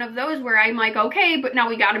of do one of those where I'm like, okay, but now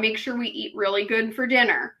we got to make sure we eat really good for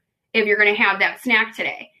dinner. If you're going to have that snack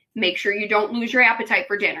today, make sure you don't lose your appetite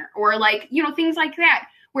for dinner, or like, you know, things like that,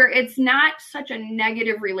 where it's not such a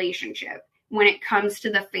negative relationship when it comes to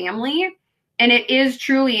the family. And it is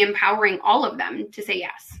truly empowering all of them to say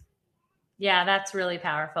yes. Yeah, that's really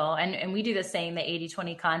powerful. And we do the same, the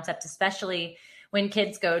 80-20 concept, especially when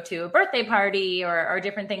kids go to a birthday party or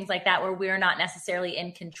different things like that, where we're not necessarily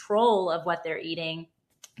in control of what they're eating.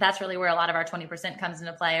 That's really where a lot of our 20% comes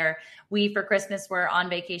into play. Or we, for Christmas, were on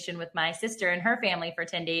vacation with my sister and her family for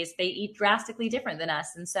 10 days. They eat drastically different than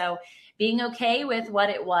us. And so being okay with what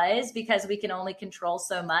it was, because we can only control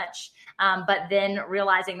so much, but then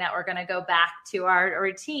realizing that we're going to go back to our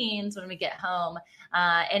routines when we get home.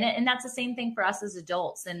 And that's the same thing for us as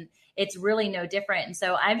adults. And it's really no different. And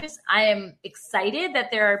so I am excited that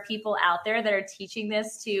there are people out there that are teaching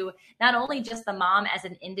this to not only just the mom as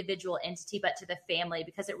an individual entity, but to the family,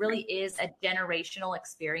 because it really is a generational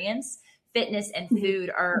experience. Fitness and food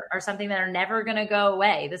are something that are never going to go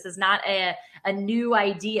away. This is not a new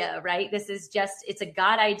idea, right? This is it's a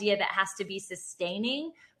God idea that has to be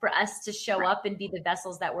sustaining for us to show up and be the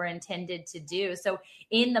vessels that we're intended to do. So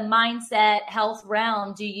in the mindset health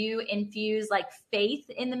realm, do you infuse like faith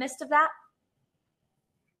in the midst of that?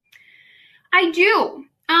 I do.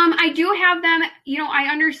 I do have them. I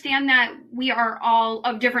understand that we are all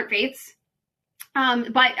of different faiths.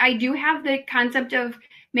 But I do have the concept of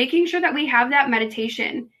making sure that we have that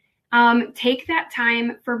meditation. Take that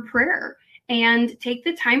time for prayer and take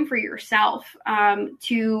the time for yourself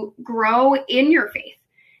to grow in your faith.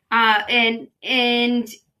 And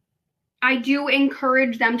I do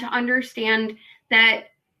encourage them to understand that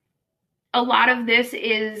a lot of this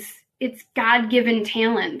it's God-given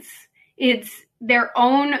talents. It's their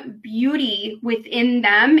own beauty within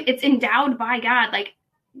them. It's endowed by God. Like,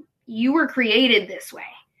 you were created this way.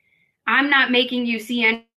 I'm not making you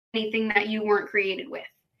see anything that you weren't created with.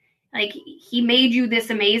 Like, he made you this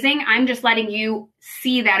amazing. I'm just letting you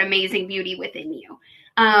see that amazing beauty within you.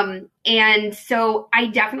 And so I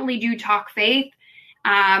definitely do talk faith.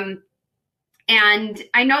 And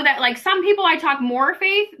I know that, like, some people I talk more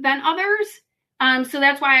faith than others. So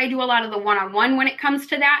that's why I do a lot of the one-on-one when it comes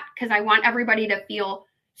to that, because I want everybody to feel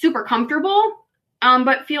super comfortable,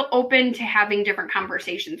 but feel open to having different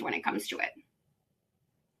conversations when it comes to it.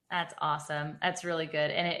 That's awesome. That's really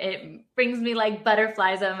good. And it brings me like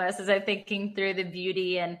butterflies almost as I'm thinking through the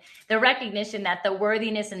beauty and the recognition that the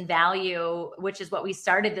worthiness and value, which is what we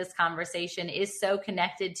started this conversation, is so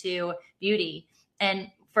connected to beauty.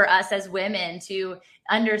 And for us as women to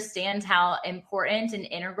understand how important and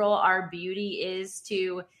integral our beauty is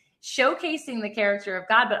to showcasing the character of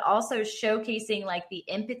God, but also showcasing like the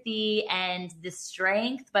empathy and the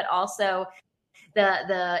strength, but also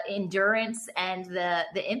the endurance and the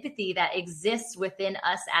empathy that exists within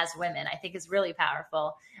us as women, I think is really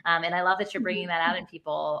powerful. And I love that you're bringing that out in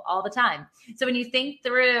people all the time. So when you think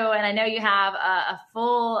through, and I know you have a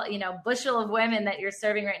full, bushel of women that you're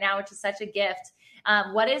serving right now, which is such a gift.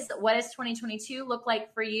 What is 2022 look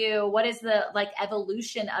like for you? What is the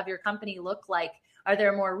evolution of your company look like? Are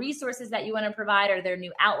there more resources that you want to provide? Are there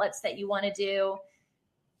new outlets that you want to do?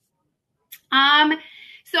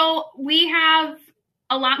 So we have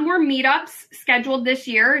a lot more meetups scheduled this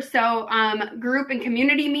year. So group and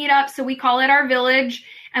community meetups. So we call it our village,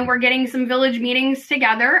 and we're getting some village meetings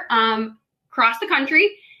together across the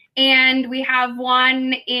country. And we have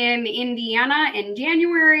one in Indiana in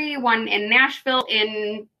January, one in Nashville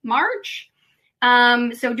in March.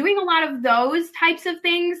 So doing a lot of those types of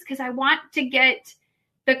things because I want to get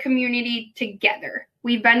the community together.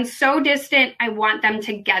 We've been so distant. I want them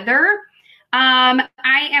together. I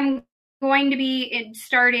am going to be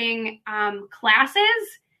starting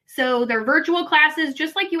classes. So they're virtual classes,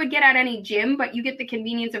 just like you would get at any gym, but you get the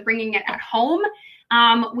convenience of bringing it at home.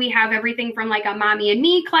 We have everything from like a mommy and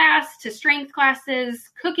me class to strength classes,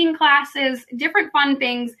 cooking classes, different fun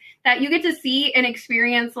things that you get to see and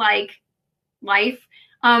experience like life.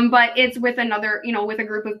 But it's with with a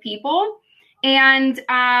group of people and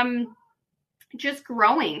just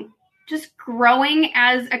growing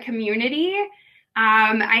as a community.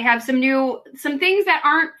 I have some things that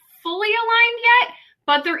aren't fully aligned yet,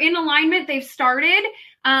 but they're in alignment. They've started.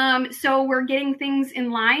 So we're getting things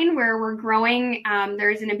in line where we're growing.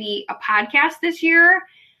 There's going to be a podcast this year,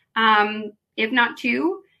 if not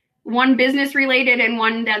two, one business related and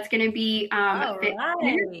one that's going to be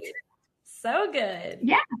right. So good.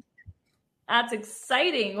 Yeah. That's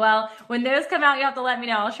exciting. Well, when those come out, you have to let me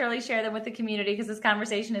know. I'll surely share them with the community because this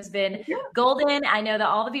conversation has been golden. I know that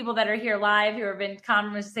all the people that are here live who have been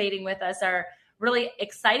conversating with us are really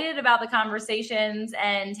excited about the conversations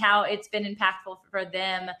and how it's been impactful for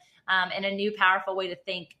them in a new, powerful way to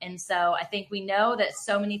think. And so I think we know that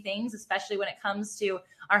so many things, especially when it comes to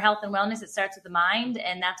our health and wellness, it starts with the mind,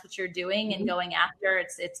 and that's what you're doing and going after.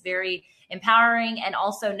 It's very empowering, and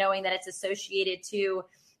also knowing that it's associated to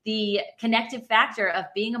the connective factor of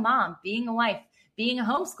being a mom, being a wife, being a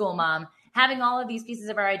homeschool mom, having all of these pieces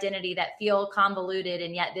of our identity that feel convoluted,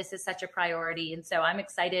 and yet this is such a priority. And so I'm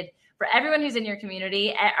excited for everyone who's in your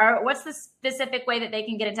community. What's the specific way that they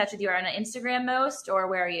can get in touch with you? Are on Instagram most, or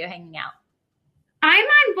where are you hanging out? I'm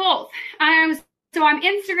on both. So I'm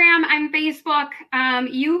Instagram, I'm Facebook.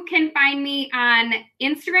 You can find me on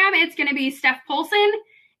Instagram. It's going to be Steph Polcyn.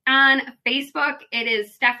 On Facebook, it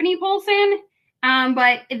is Stephanie Polcyn.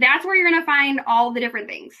 But that's where you're going to find all the different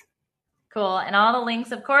things. Cool. And all the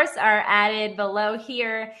links, of course, are added below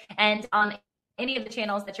here and on any of the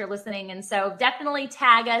channels that you're listening. And so definitely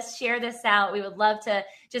tag us, share this out. We would love to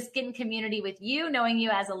just get in community with you, knowing you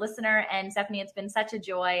as a listener. And Stephanie, it's been such a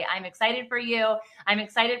joy. I'm excited for you. I'm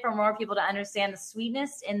excited for more people to understand the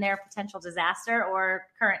sweetness in their potential disaster or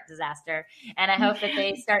current disaster. And I hope that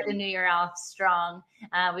they start the new year off strong.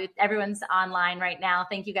 Everyone's online right now.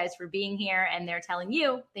 Thank you guys for being here. And they're telling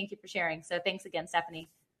you, thank you for sharing. So thanks again, Stephanie.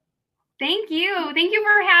 Thank you. Thank you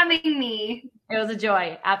for having me. It was a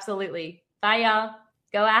joy. Absolutely. Bye, y'all.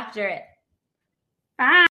 Go after it.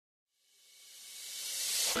 Bye.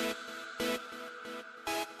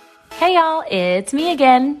 Hey y'all, it's me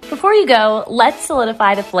again. Before you go, let's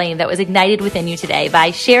solidify the flame that was ignited within you today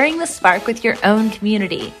by sharing the spark with your own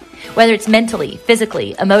community. Whether it's mentally,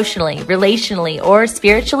 physically, emotionally, relationally, or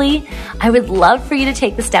spiritually, I would love for you to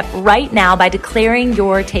take the step right now by declaring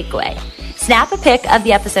your takeaway. Snap a pic of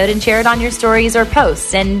the episode and share it on your stories or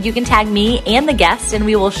posts, and you can tag me and the guest, and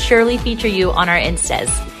we will surely feature you on our Instas.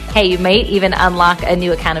 Hey, you might even unlock a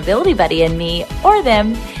new accountability buddy in me or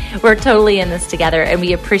them. We're totally in this together, and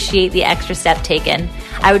we appreciate the extra step taken.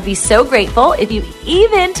 I would be so grateful if you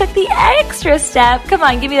even took the extra step. Come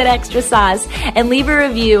on, give me that extra sauce and leave a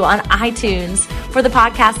review on iTunes for the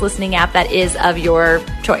podcast listening app that is of your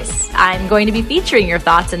choice. I'm going to be featuring your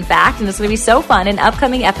thoughts, in fact, and it's going to be so fun in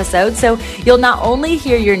upcoming episodes. So you'll not only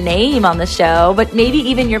hear your name on the show, but maybe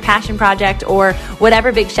even your passion project or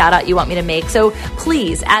whatever big shout out you want me to make. So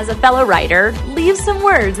please, as a fellow writer, leave some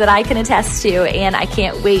words that I can attest to, and I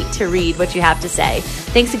can't wait to read what you have to say.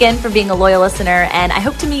 Thanks again for being a loyal listener, and I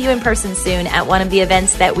hope to meet you in person soon at one of the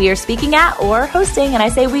events that we are speaking at or hosting. And I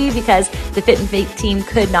say we because the Fit and Faith team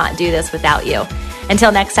could not do this without you.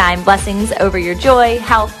 Until next time, blessings over your joy,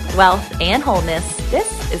 health, wealth, and wholeness. This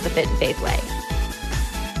is the Fit and Faith way.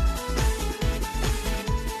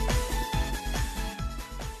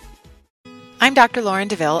 I'm Dr. Lauren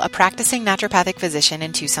DeVille, a practicing naturopathic physician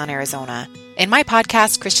in Tucson, Arizona. In my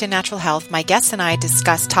podcast, Christian Natural Health, my guests and I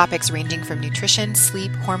discuss topics ranging from nutrition,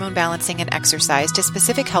 sleep, hormone balancing, and exercise to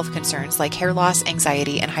specific health concerns like hair loss,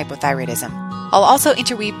 anxiety, and hypothyroidism. I'll also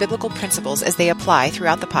interweave biblical principles as they apply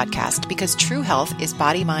throughout the podcast because true health is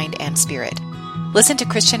body, mind, and spirit. Listen to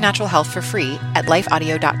Christian Natural Health for free at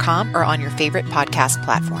lifeaudio.com or on your favorite podcast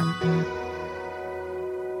platform.